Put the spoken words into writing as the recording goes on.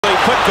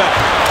effect.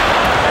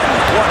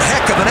 One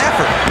heck of an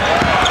effort.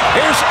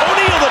 Here's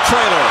O'Neal, the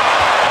trailer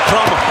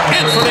from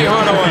Anfernee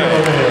Hardaway.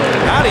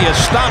 How do you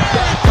stop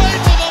that?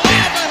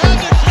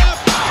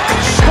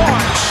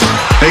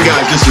 Hey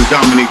guys, this is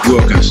Dominique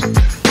Wilkins.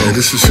 Hey,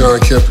 this is Sean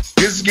Kemp.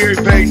 This is Gary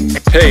Payton.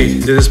 Hey,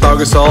 this is Pau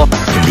Gasol.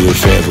 NBA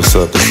fans, what's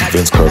up? This is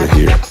Vince Carter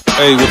here.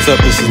 Hey, what's up?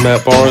 This is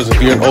Matt Barnes. If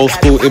you're an old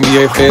school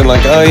NBA fan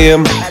like I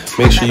am,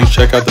 make sure you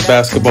check out the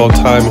Basketball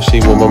Time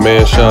Machine with my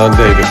man Sean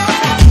Davis.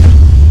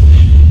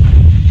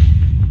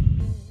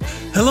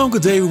 Hello,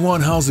 good day everyone.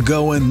 How's it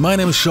going? My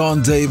name is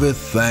Sean David.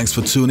 Thanks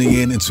for tuning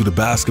in into the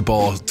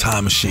Basketball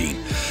Time Machine.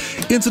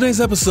 In today's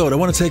episode, I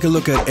want to take a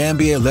look at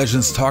NBA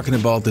legends talking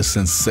about the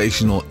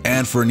sensational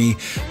Anfernee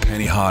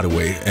Penny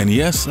Hardaway. And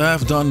yes,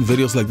 I've done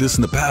videos like this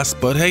in the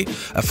past, but hey,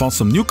 I found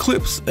some new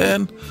clips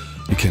and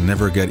you can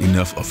never get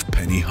enough of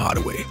Penny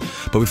Hardaway.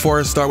 But before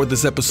I start with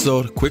this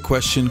episode, quick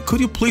question.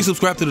 Could you please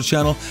subscribe to the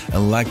channel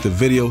and like the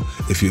video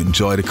if you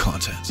enjoy the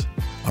content?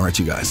 All right,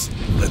 you guys,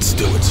 let's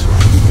do it.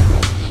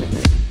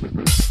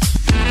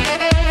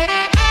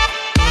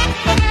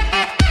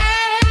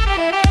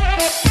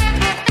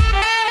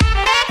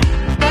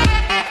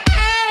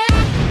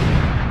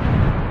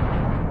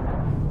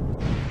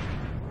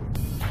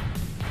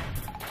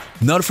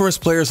 Now the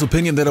first player's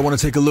opinion that I want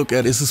to take a look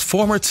at is his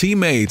former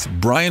teammate,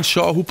 Brian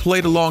Shaw, who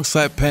played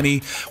alongside Penny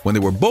when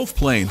they were both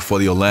playing for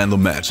the Orlando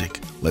Magic.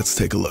 Let's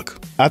take a look.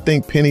 I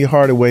think Penny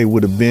Hardaway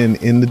would have been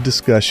in the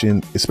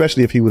discussion,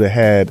 especially if he would have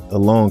had a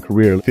long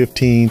career,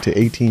 15 to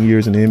 18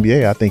 years in the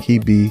NBA. I think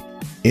he'd be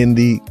in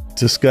the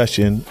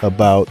discussion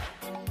about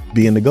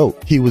being the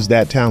GOAT. He was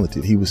that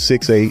talented. He was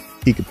 6'8".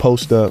 He could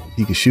post up.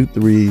 He could shoot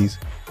threes.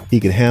 He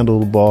could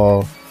handle the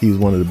ball. He was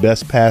one of the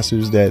best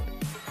passers that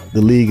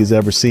the league has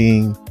ever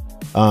seen.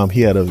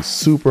 He had a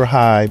super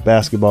high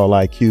basketball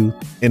IQ,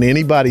 and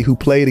anybody who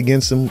played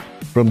against him,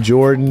 from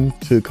Jordan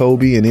to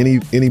Kobe and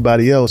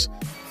anybody else,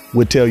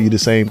 would tell you the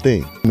same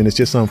thing. I mean, it's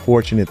just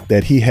unfortunate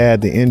that he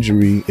had the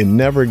injury and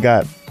never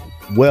got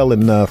well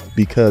enough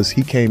because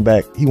he came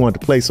back. He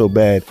wanted to play so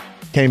bad,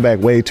 came back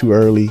way too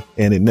early,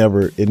 and it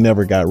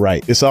never got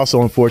right. It's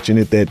also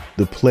unfortunate that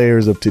the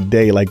players of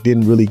today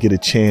didn't really get a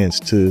chance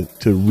to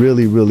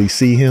really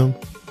see him.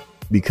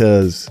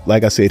 Because,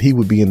 like I said, he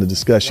would be in the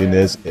discussion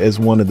as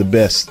one of the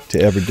best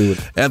to ever do it.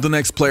 And the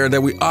next player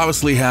that we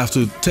obviously have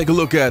to take a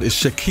look at is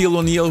Shaquille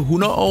O'Neal, who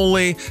not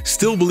only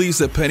still believes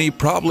that Penny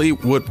probably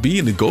would be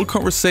in the GOAT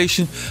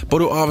conversation, but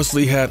who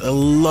obviously had a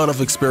lot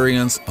of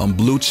experience on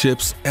blue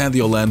chips and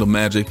the Orlando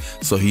Magic,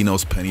 so he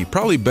knows Penny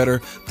probably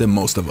better than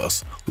most of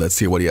us. Let's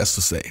hear what he has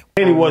to say.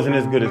 Penny wasn't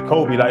as good as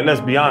Kobe. Let's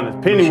be honest.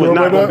 Penny was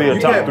not going to be a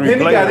top 3 player.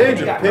 Penny got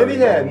injured. Penny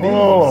had knees.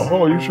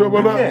 Oh, you sure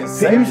about that?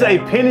 You say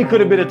Penny could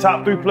have been a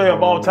top 3 player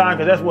of all time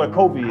because that's what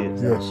Kobe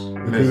is. Yes.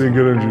 If he didn't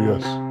get injured,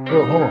 yes.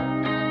 Well, hold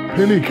on.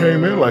 Penny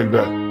came in like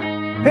that.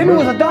 Penny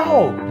was a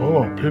dog. Hold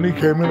on. Penny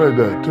came in like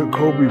that. It took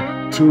Kobe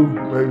maybe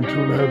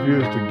 2.5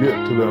 years to get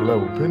to that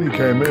level. Penny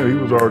came in, he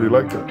was already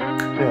like that.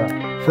 Yeah.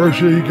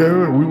 First year he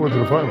came in, we went to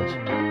the finals.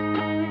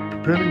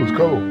 Penny was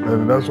cold,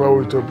 and that's why I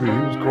always tell people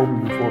he was Kobe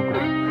before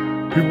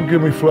Kobe. People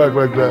give me flack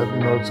like that,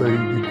 say he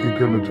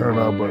couldn't have turned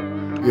out, but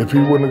if he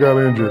wouldn't have got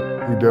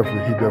injured, he'd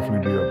definitely be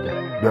up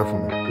there.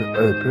 Definitely.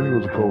 Hey, Penny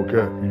was a cold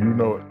cat, you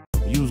know it.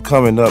 You was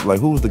coming up,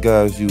 who was the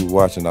guys you were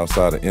watching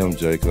outside of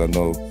MJ? Because I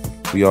know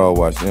we all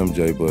watched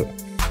MJ, but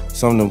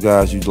some of them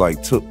guys you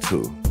took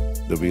to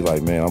be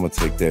like, man, I'm gonna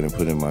take that and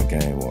put in my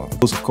game on.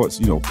 Of course,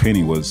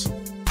 Penny was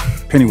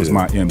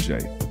my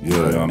MJ.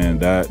 Yeah.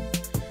 And that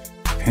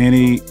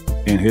Penny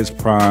in his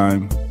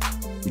prime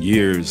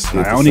years,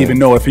 I don't even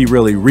know if he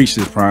really reached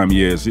his prime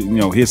years.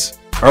 His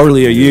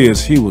earlier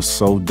years, he was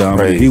so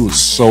dominant. He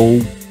was so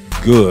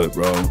good,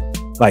 bro.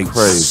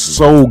 Crazy.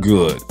 So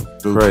good.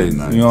 Crazy.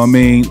 You know what I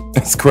mean?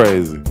 It's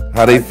crazy.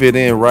 How they fit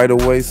in right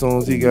away as soon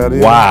as he got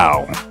in.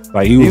 Wow.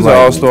 He was an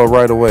all-star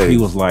right away. He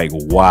was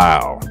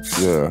wow.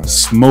 Yeah.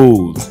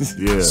 Smooth.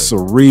 Yeah.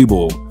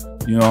 Cerebral.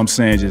 You know what I'm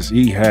saying? Just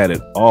he had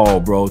it all,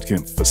 bro.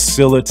 Can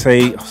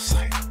facilitate. I was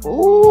like,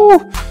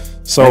 ooh.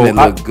 So and it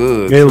looked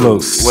good. It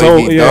looks so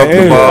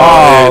everything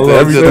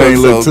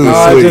looked too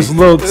sweet. Just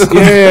looked,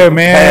 yeah,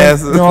 man.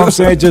 You know what I'm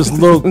saying? Just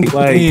looked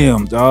like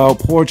him, dog.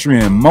 Poetry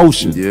in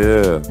motion.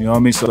 Yeah. You know what I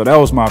mean? So that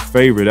was my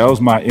favorite. That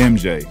was my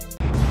MJ.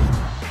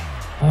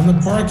 On the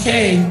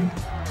parquet.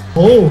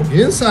 Oh,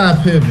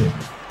 inside pivot.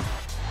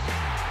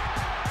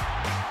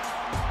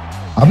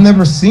 I've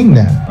never seen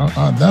that.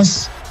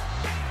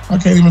 I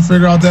can't even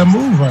figure out that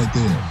move right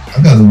there.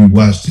 I gotta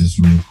rewatch this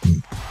real quick.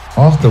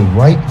 Off the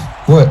right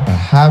foot, a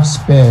half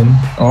spin.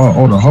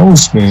 Or the whole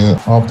spin.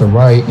 Off the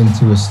right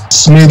into a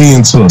Smitty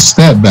into a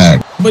step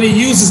back. But he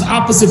used his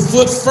opposite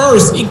foot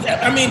first.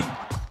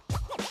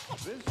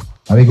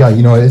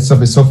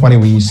 It's so funny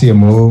when you see a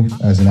move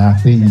as an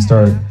athlete, you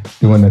start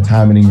doing the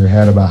timing in your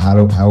head about how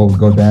it would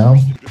go down.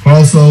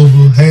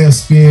 Crossover, half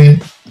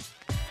spin.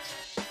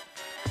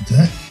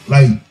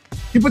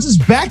 He puts his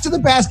back to the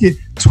basket,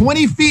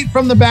 20 feet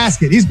from the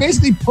basket. He's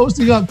basically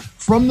posting up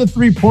from the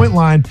three-point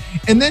line,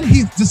 and then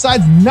he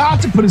decides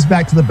not to put his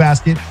back to the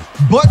basket,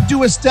 but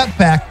do a step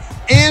back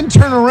and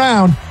turn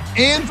around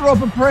and throw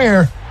up a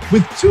prayer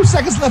with 2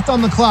 seconds left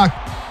on the clock.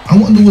 I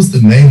wonder what's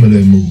the name of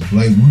that move.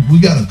 Like, we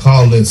got to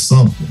call that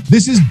something.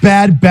 This is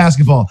bad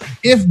basketball.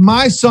 If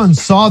my son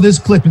saw this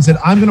clip and said,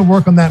 I'm going to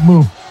work on that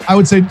move, I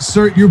would say,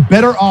 sir, you're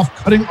better off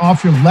cutting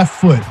off your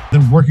left foot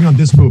than working on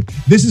this move.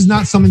 This is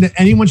not something that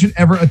anyone should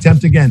ever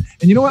attempt again.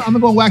 And you know what? I'm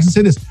going to go on wax and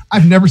say this.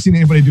 I've never seen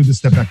anybody do this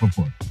step back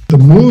before. The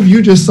move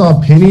you just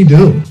saw Penny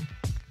do,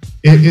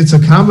 it's a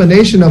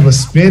combination of a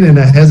spin and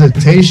a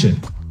hesitation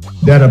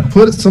that'll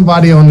put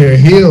somebody on their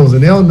heels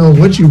and they'll know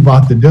what you're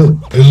about to do.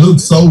 It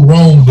looks so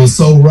wrong, but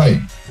so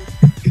right.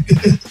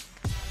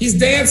 He's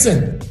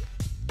dancing.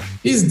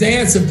 He's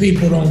dancing.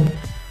 People don't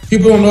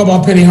know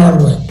about Penny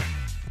Hardaway.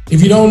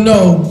 If you don't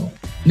know,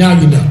 now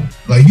you know.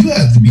 Like, you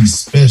have to be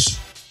special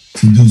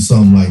to do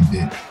something like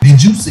that.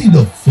 Did you see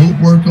the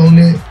footwork on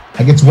that?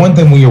 Like, it's one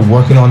thing when you're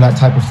working on that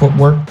type of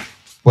footwork,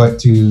 but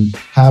to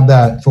have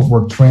that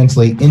footwork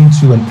translate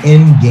into an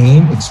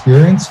in-game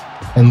experience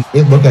and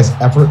it look as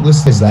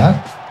effortless as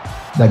that,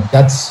 like,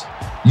 that's,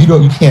 you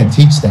can't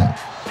teach that.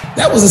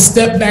 That was a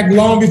step back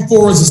long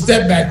before it was a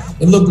step back.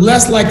 It looked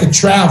less like a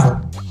travel.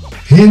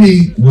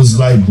 Penny was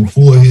like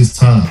before his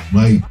time.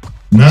 Like,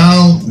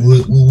 now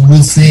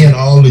we're seeing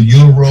all the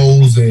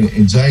Euros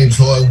and James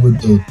Harden with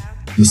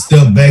the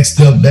step back,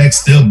 step back,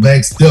 step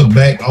back, step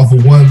back off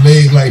of one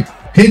leg. Like,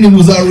 Penny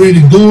was already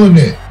doing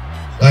that.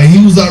 Like,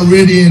 he was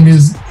already in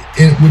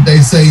what they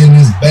say, in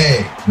his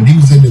bag. When he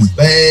was in his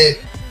bag,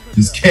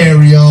 his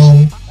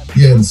carry-on,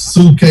 he had a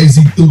suitcase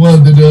he threw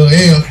under there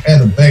and had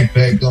a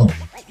backpack on.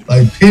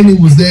 Like, Penny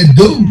was that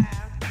dude.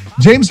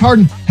 James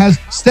Harden has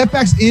step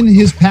backs in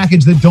his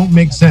package that don't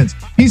make sense.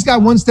 He's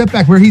got one step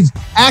back where he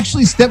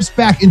actually steps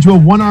back into a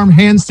one-arm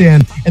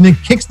handstand and then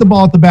kicks the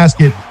ball at the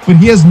basket, but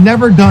he has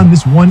never done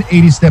this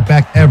 180 step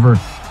back ever.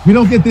 We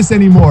don't get this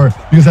anymore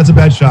because that's a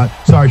bad shot.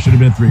 Sorry, should have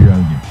been a 3-year out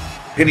of the game.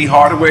 Penny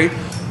Hardaway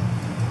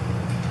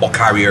or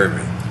Kyrie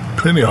Irving?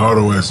 Penny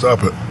Hardaway,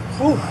 stop it.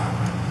 Ooh.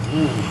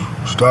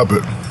 Stop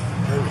it.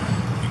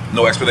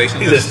 No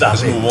explanation? Let's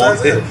move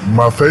on.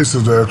 My face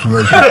is the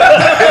explanation. Turn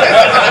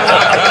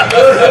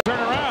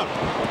around.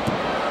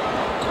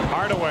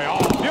 Hardaway,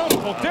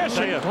 beautiful dish,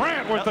 and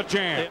Grant with the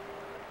jam.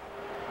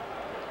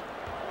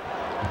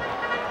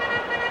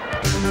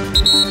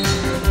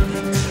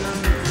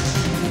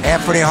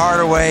 Anfernee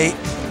Hardaway,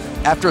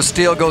 after a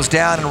steal, goes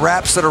down and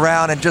wraps it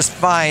around and just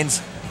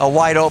finds a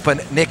wide open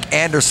Nick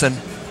Anderson.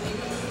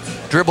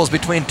 Dribbles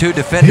between two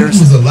defenders.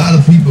 He was a lot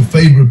of people's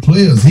favorite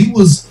players. He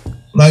was,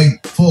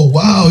 like, for a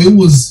while, it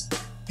was,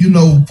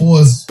 for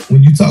us,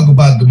 when you talk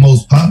about the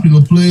most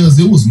popular players,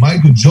 it was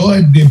Michael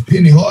Jordan, then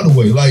Penny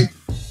Hardaway. Like,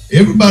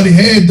 everybody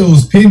had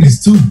those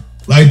pennies too.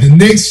 Like, the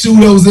next shoe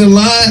that was in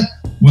line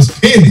was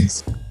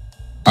pennies.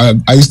 I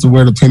used to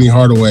wear the Penny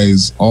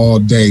Hardaways all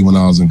day when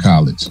I was in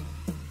college.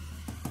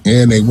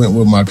 And they went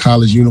with my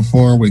college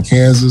uniform with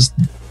Kansas.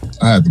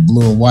 I had the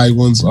blue and white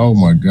ones. Oh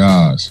my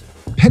gosh.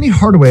 Penny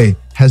Hardaway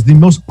has the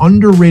most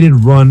underrated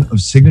run of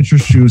signature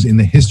shoes in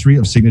the history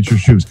of signature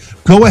shoes.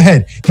 Go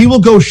ahead. He will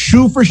go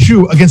shoe for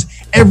shoe against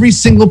every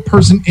single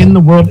person in the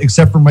world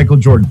except for Michael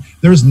Jordan.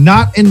 There's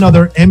not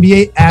another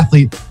NBA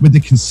athlete with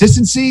the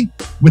consistency,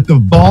 with the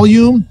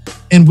volume,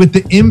 and with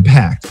the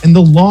impact and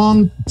the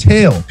long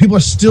tail. People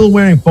are still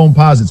wearing foam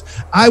posits.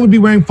 I would be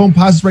wearing foam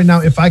posits right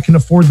now if I can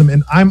afford them,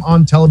 and I'm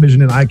on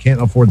television and I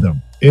can't afford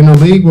them. In a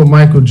league where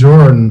Michael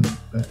Jordan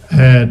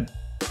had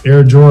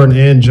Air Jordan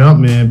and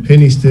Jumpman,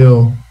 Penny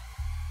still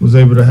was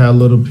able to have a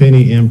little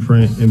Penny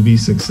imprint and be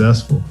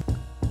successful.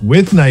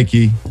 With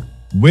Nike,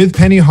 with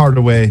Penny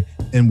Hardaway,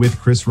 and with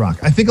Chris Rock.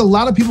 I think a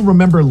lot of people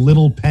remember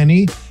Little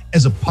Penny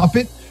as a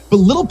puppet, but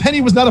Little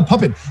Penny was not a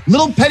puppet.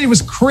 Little Penny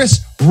was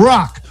Chris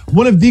Rock,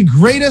 one of the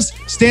greatest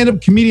stand-up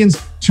comedians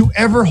to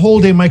ever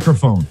hold a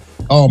microphone.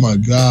 Oh my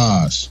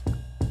gosh.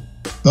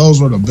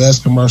 Those were the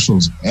best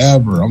commercials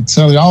ever. I'm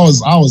telling you,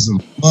 I was in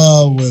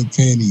love with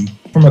Penny.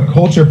 From a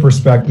culture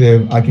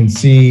perspective, I can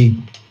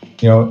see,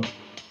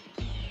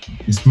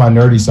 it's my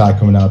nerdy side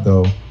coming out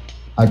though.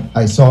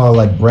 I saw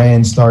like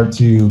brands start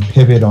to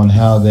pivot on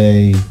how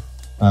they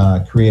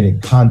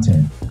created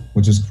content,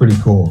 which is pretty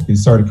cool. They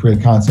started to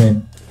create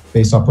content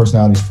based off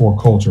personalities for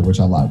culture, which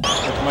I like.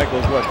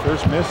 Michael's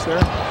first miss there?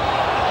 Nick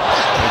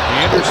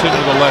Anderson to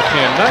the left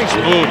hand. Nice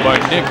move by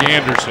Nick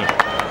Anderson.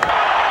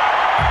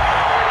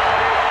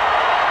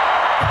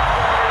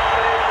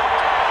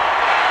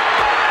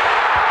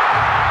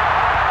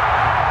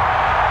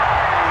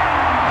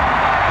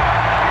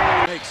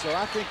 So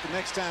I think the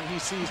next time he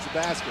sees the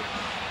basket.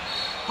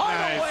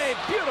 Hardaway,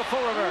 beautiful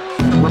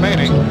reverse.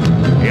 Remaining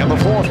in the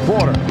fourth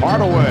quarter.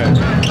 Hardaway.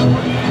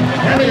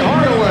 Penny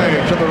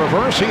Hardaway to the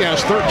reverse He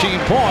has 13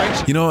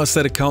 points. You know, I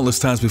said it countless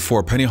times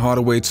before. Penny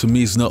Hardaway, to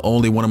me, is not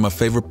only one of my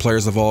favorite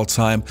players of all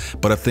time,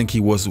 but I think he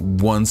was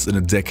once in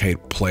a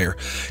decade player.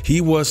 He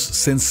was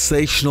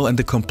sensational in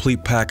the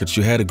complete package.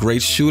 You had a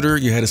great shooter,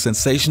 you had a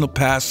sensational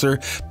passer,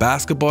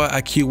 basketball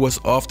IQ was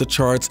off the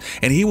charts,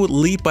 and he would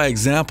lead by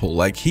example.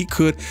 Like, he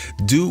could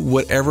do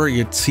whatever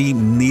your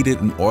team needed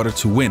in order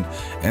to win.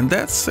 And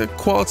that's a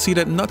quality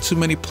that not too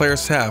many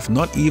players have,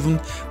 not even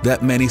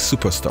that many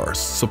superstars.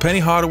 So Penny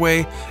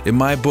Hardaway, in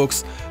my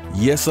books,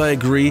 yes, I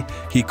agree,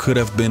 he could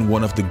have been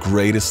one of the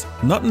greatest,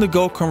 not in the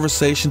GOAT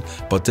conversation,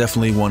 but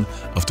definitely one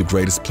of the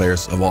greatest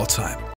players of all time.